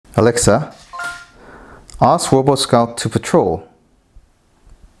Alexa, ask Robot Scout to patrol.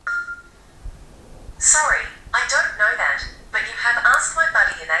 Sorry, I don't know that, but you have Ask My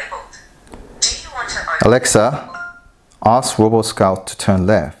Buddy enabled. Do you want to open... Alexa, ask Robot Scout to turn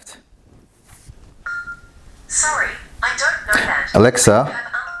left. Sorry, I don't know that. Alexa,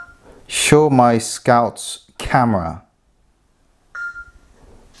 show my Scout's camera.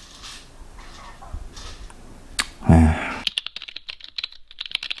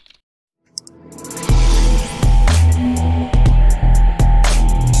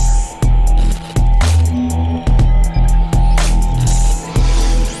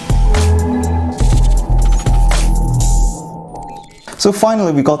 So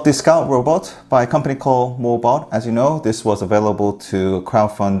finally, we got this Scout robot by a company called Moorebot. As you know, this was available to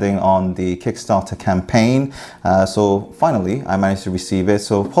crowdfunding on the Kickstarter campaign. So finally, I managed to receive it.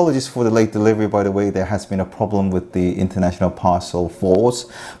 So apologies for the late delivery, by the way. There has been a problem with the International Parcel Force.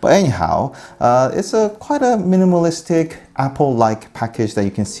 But anyhow, it's quite a minimalistic Apple-like package that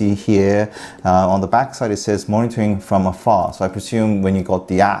you can see here. On the back side, it says monitoring from afar. So I presume when you got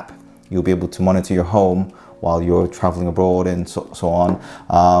the app, you'll be able to monitor your home while you're traveling abroad and so on.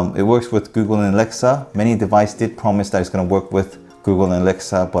 It works with Google and Alexa. Many devices did promise that it's going to work with Google and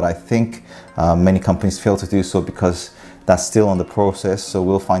Alexa, but I think many companies fail to do so because that's still on the process, so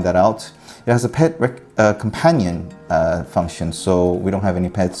we'll find that out. It has a pet companion function, so we don't have any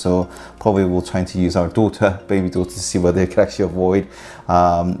pets, so probably we'll try to use our baby daughter, to see whether it can actually avoid.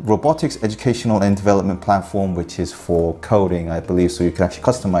 Robotics educational and development platform, which is for coding, I believe, so you can actually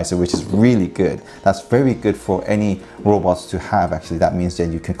customize it, which is really good. That's very good for any robots to have, actually. That means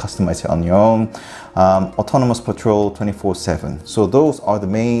that you can customize it on your own. Autonomous patrol 24/7. So those are the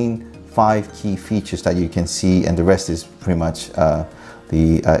main 5 key features that you can see, and the rest is pretty much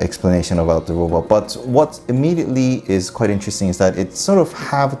the explanation about the robot. But what immediately is quite interesting is that it sort of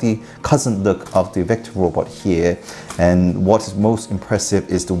have the cousin look of the Vector robot here, and what is most impressive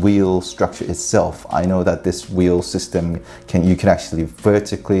is the wheel structure itself. I know that this wheel system you can actually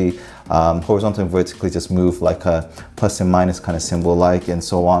vertically, horizontally and vertically just move like a plus and minus kind of symbol like, and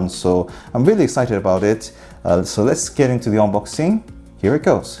so on. So I'm really excited about it. So let's get into the unboxing. Here it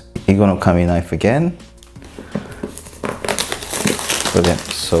goes. Iguano Kami knife again. Brilliant.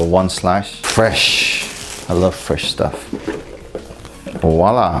 So 1/ fresh. I love fresh stuff.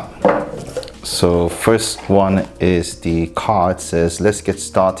 Voila. So first one is the card. Says let's get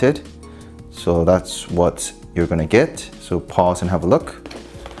started. So that's what you're gonna get. So pause and have a look.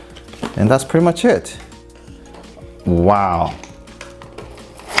 And that's pretty much it. Wow.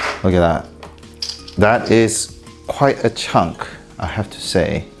 Look at that. That is quite a chunk, I have to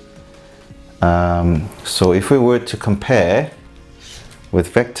say. So if we were to compare with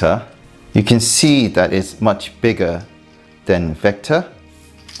Vector, you can see that it's much bigger than Vector.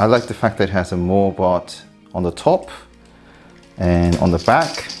 I like the fact that it has a Moorebot on the top, and on the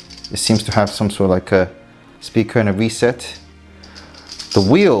back it seems to have some sort of like a speaker and a reset. The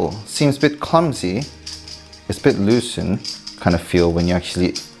wheel seems a bit clumsy. It's a bit loosened kind of feel when you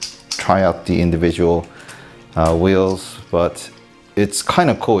actually try out the individual wheels, but it's kind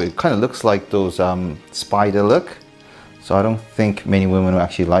of cool. It kind of looks like those spider look. So I don't think many women will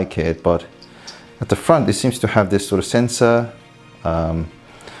actually like it, but at the front it seems to have this sort of sensor,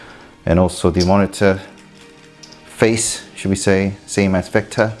 and also the monitor face, should we say, same as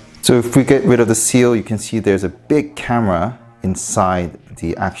Vector. So if we get rid of the seal, you can see there's a big camera inside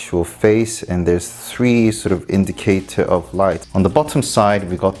the actual face, and there's 3 sort of indicator of light. On the bottom side,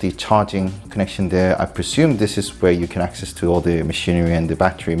 we got the charging connection there. I presume this is where you can access to all the machinery and the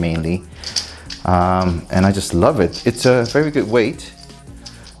battery mainly. And I just love it. It's a very good weight.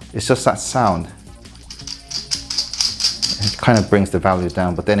 It's just that sound. It kind of brings the value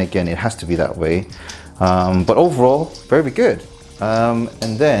down, but then again, it has to be that way. But overall, very good.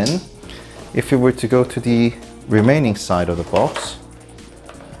 And then, if we were to go to the remaining side of the box,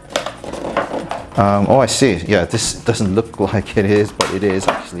 oh, I see. Yeah, this doesn't look like it is, but it is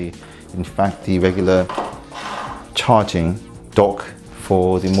actually, in fact, the regular charging dock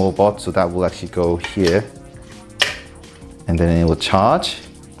for the Moorebot. So that will actually go here, and then it will charge,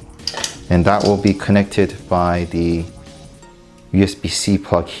 and that will be connected by the USB-C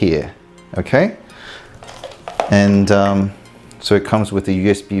plug here. Okay, and so it comes with the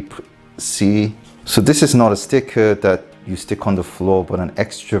USB-C. So this is not a sticker that you stick on the floor, but an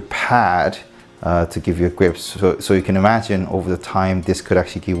extra pad to give you a grip. So you can imagine over the time this could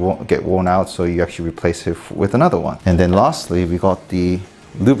actually get worn out, so you actually replace it with another one. And then lastly, we got the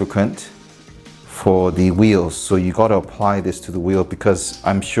lubricant for the wheels. So you got to apply this to the wheel, because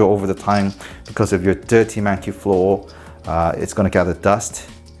I'm sure over the time, because of your dirty manky floor, it's going to gather dust.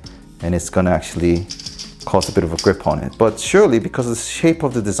 and it's going to actually cause a bit of a grip on it. But surely, because of the shape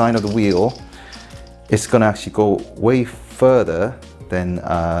of the design of the wheel, it's going to actually go way further than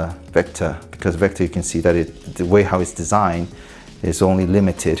Vector, because Vector, you can see that the way how it's designed is only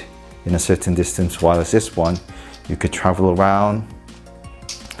limited in a certain distance, while as this one, you could travel around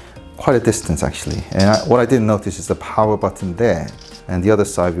quite a distance actually. And what I didn't notice is the power button there, and the other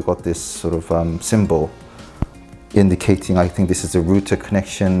side we got this sort of symbol indicating, I think this is the router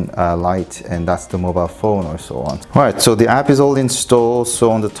connection light, and that's the mobile phone or so on. All right, so the app is all installed.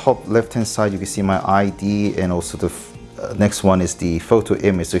 So on the top left hand side you can see my ID, and also the next one is the photo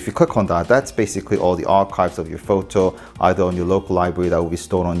image. So if you click on that, that's basically all the archives of your photo, either on your local library that will be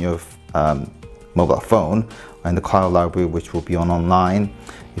stored on your mobile phone, and the cloud library, which will be online.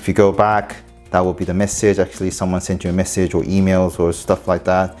 If you go back, that will be the message. Actually, someone sent you a message or emails or stuff like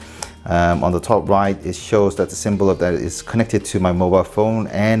that. On the top right, it shows that the symbol of that is connected to my mobile phone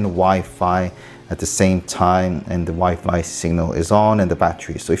and Wi-Fi at the same time, and the Wi-Fi signal is on, and the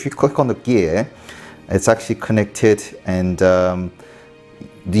battery. So if you click on the gear, it's actually connected, and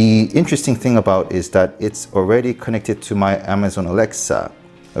the interesting thing about is that it's already connected to my Amazon Alexa.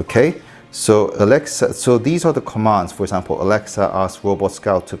 Okay, so Alexa, so these are the commands. For example, Alexa asks Robot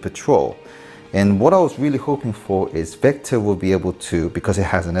Scout to patrol. And what I was really hoping for is Vector will be able to, because it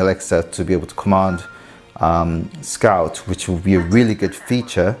has an Alexa, to be able to command Scout, which will be a really good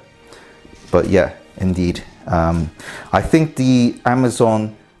feature. But yeah, indeed. I think the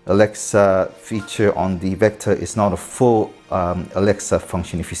Amazon Alexa feature on the Vector is not a full Alexa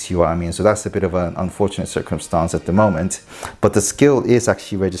function, if you see what I mean. So that's a bit of an unfortunate circumstance at the moment, but the skill is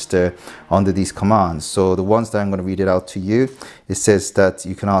actually registered under these commands. So the ones that I'm going to read it out to you, it says that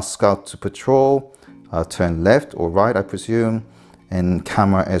you can ask Scout to patrol, turn left or right, I presume, and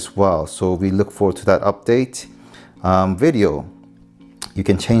camera as well. So we look forward to that update. Video, you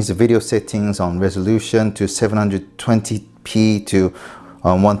can change the video settings on resolution to 720p to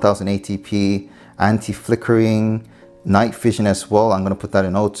 1080p, anti-flickering, night vision as well. I'm going to put that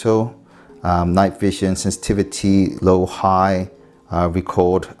in auto. Night vision, sensitivity, low, high,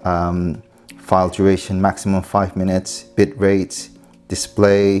 record, file duration, maximum 5 minutes, bit rate,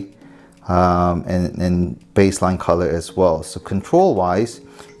 display, and baseline color as well. So control wise,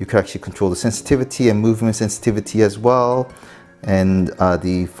 you can actually control the sensitivity and movement sensitivity as well. And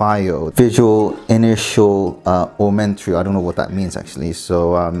the file, visual initial aumentary, I don't know what that means actually.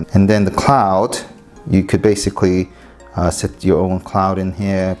 So and then the cloud, you could basically set your own cloud in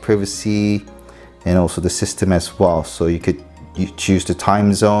here, privacy, and also the system as well. So you choose the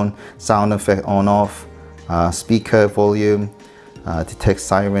time zone, sound effect on off, speaker volume, detect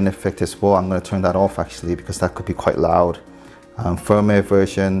siren effect as well. I'm going to turn that off actually, because that could be quite loud. Firmware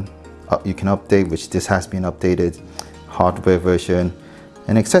version, you can update, which this has been updated, hardware version,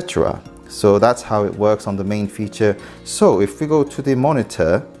 and etc. So that's how it works on the main feature. So if we go to the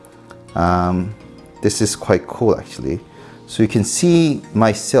monitor, this is quite cool actually. So you can see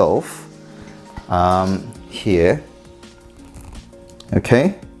myself here.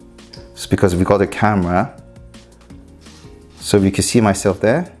 Okay, it's because we got a camera, so we can see myself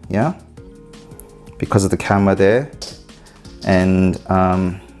there, yeah, because of the camera there. And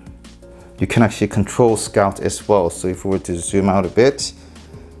you can actually control Scout as well. So if we were to zoom out a bit,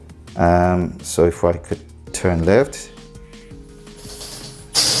 so if I could turn left,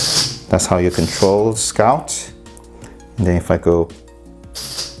 that's how you control Scout. And then if I go,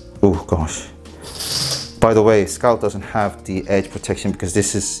 oh gosh. By the way, Scout doesn't have the edge protection, because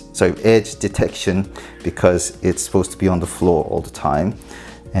this is, sorry, edge detection, because it's supposed to be on the floor all the time.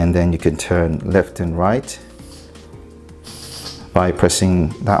 And then you can turn left and right by pressing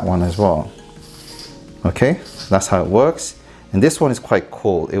that one as well. Okay, that's how it works. And this one is quite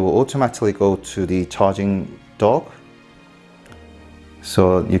cool. It will automatically go to the charging dock.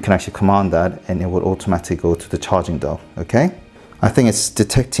 So you can actually command that and it will automatically go to the charging dock. Okay, I think it's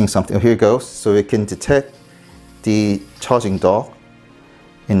detecting something. Oh, here it goes. So it can detect the charging dock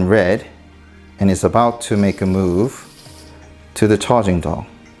in red, and it's about to make a move to the charging dock.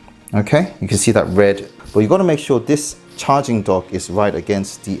 Okay, you can see that red, but you got to make sure this charging dock is right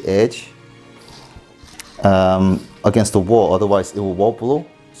against the edge, against the wall, otherwise it will wobble,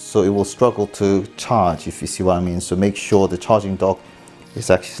 so it will struggle to charge, if you see what I mean. So make sure the charging dock is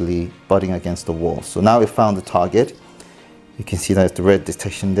actually butting against the wall. So now it found the target. You can see that the red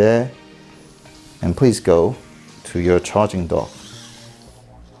detection there, and please go to your charging dock.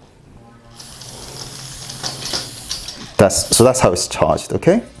 So that's how it's charged.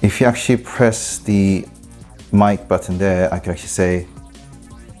 Okay, if you actually press the mic button there, I can actually say,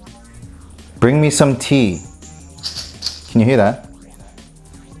 bring me some tea. Can you hear that?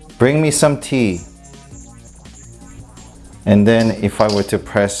 Bring me some tea. And then if I were to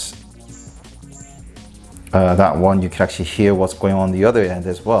press that one, you could actually hear what's going on the other end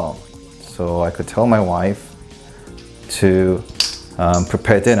as well. So I could tell my wife to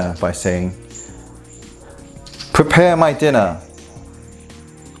prepare dinner by saying, prepare my dinner.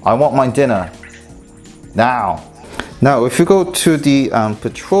 I want my dinner now. Now, if you go to the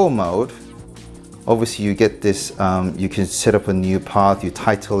patrol mode, obviously you get this, you can set up a new path, you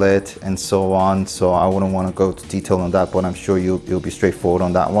title it and so on. So I wouldn't want to go to detail on that, but I'm sure you'll be straightforward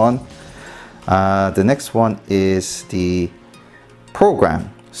on that one. The next one is the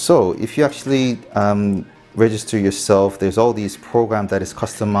program. So if you actually register yourself, there's all these programs that is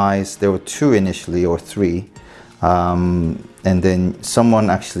customized. There were 2 initially, or 3. And then someone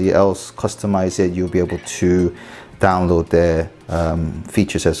actually else customized it. You'll be able to download their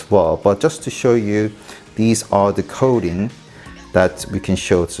features as well. But just to show you, these are the coding that we can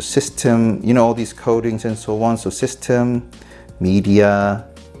show. So system, you know, all these codings and so on. So system, media,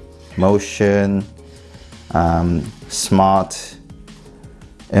 motion, smart,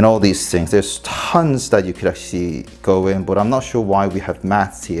 and all these things. There's tons that you could actually go in, but I'm not sure why we have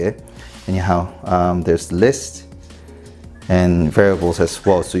maths here. Anyhow, there's list and variables as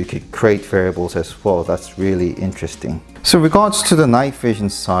well, so you could create variables as well. That's really interesting. So regards to the night vision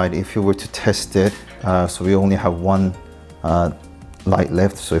side, if you were to test it, so we only have one light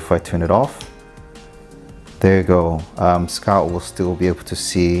left. So if I turn it off, there you go. Scout will still be able to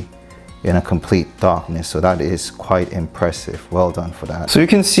see in a complete darkness, so that is quite impressive. Well done for that. So you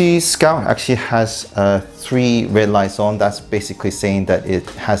can see Scout actually has 3 red lights on. That's basically saying that it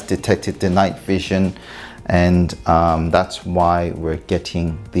has detected the night vision, and that's why we're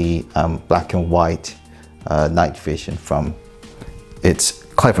getting the black and white night vision from its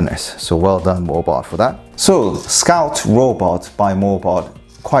cleverness. So well done, Moorebot, for that. So Scout Robot by Moorebot,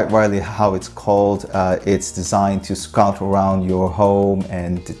 quite rightly how it's called. It's designed to scout around your home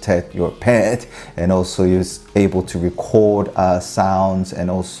and detect your pet, and also you're able to record sounds, and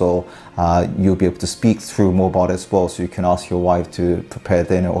also you'll be able to speak through Moorebot as well, so you can ask your wife to prepare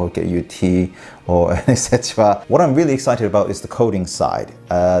dinner or get you tea or etc. What I'm really excited about is the coding side.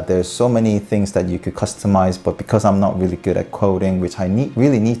 There's so many things that you could customize, but because I'm not really good at coding, which I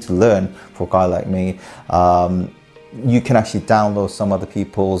really need to learn for a guy like me, you can actually download some other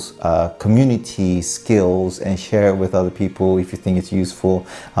people's community skills and share it with other people if you think it's useful.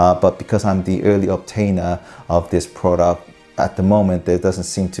 But because I'm the early obtainer of this product, at the moment there doesn't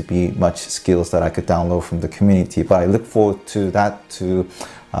seem to be much skills that I could download from the community. But I look forward to that to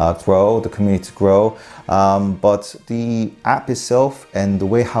grow, the community to grow. But the app itself and the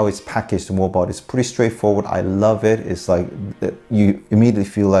way how it's packaged, the Moorebot, is pretty straightforward. I love it. It's like you immediately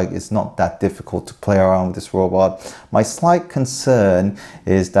feel like it's not that difficult to play around with this robot. My slight concern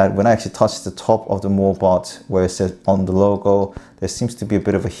is that when I actually touch the top of the Moorebot where it says on the logo, there seems to be a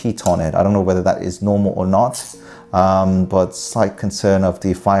bit of a heat on it. I don't know whether that is normal or not, but slight concern of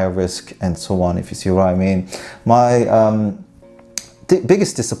the fire risk and so on, if you see what I mean. My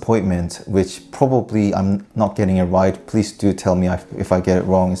biggest disappointment, which probably I'm not getting it right, please do tell me if I get it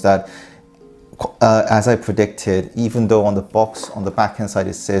wrong, is that as I predicted, even though on the box on the back hand side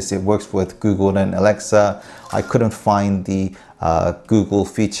it says it works with Google and Alexa, I couldn't find the Google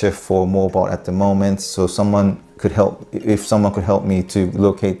feature for Moorebot at the moment. So someone could help, if someone could help me to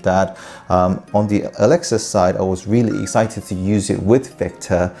locate that. On the Alexa side, I was really excited to use it with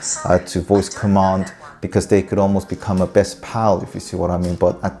Vector to voice command, because they could almost become a best pal, if you see what I mean.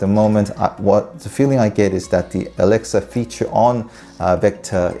 But at the moment, what the feeling I get is that the Alexa feature on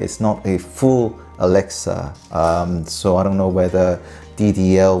Vector is not a full Alexa. So I don't know whether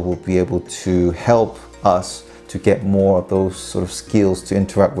DDL will be able to help us to get more of those sort of skills to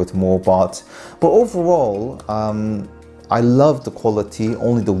interact with Moorebot. But overall, I love the quality.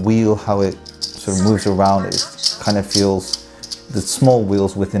 Only the wheel, how it sort of moves around, it kind of feels, the small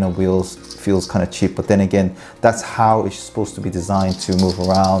wheels within a wheels feels kind of cheap. But then again, that's how it's supposed to be designed, to move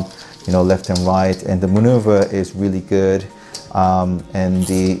around, you know, left and right. And the maneuver is really good, and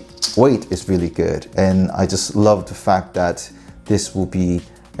the weight is really good. And I just love the fact that this will be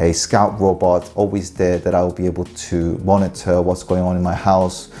a Scout robot always there, that I will be able to monitor what's going on in my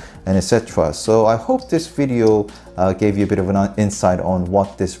house and etc. So I hope this video gave you a bit of an insight on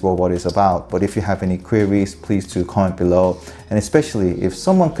what this robot is about. But if you have any queries, please do comment below. And especially if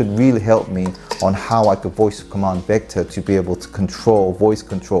someone could really help me on how I could voice command Vector to be able to control, voice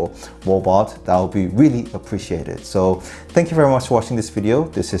control Moorebot, that would be really appreciated. So thank you very much for watching this video.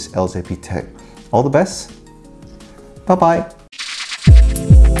 This is LJP Tech. All the best. Bye bye.